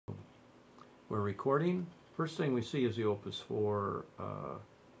We're recording. First thing we see is the Opus 4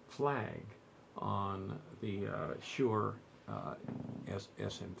 flag on the Shure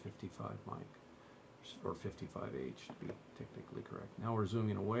SM55 mic, or 55H to be technically correct. Now we're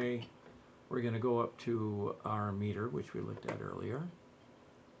zooming away. We're going to go up to our meter, which we looked at earlier.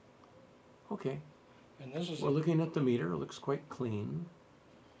 Okay. And this is we're looking at the meter. It looks quite clean.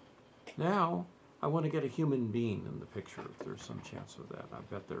 Now I want to get a human being in the picture, if there's some chance of that. I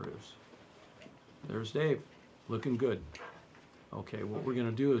bet there is. There's Dave, looking good. Okay, what we're going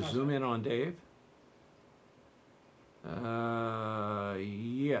to do is zoom in on Dave.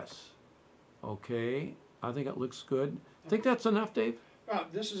 Yes. Okay, I think it looks good. Think that's enough, Dave?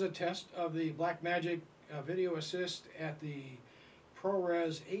 This is a test of the BlackMagic Video Assist at the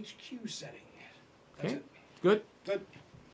ProRes HQ setting. That's Okay, it. good. Good.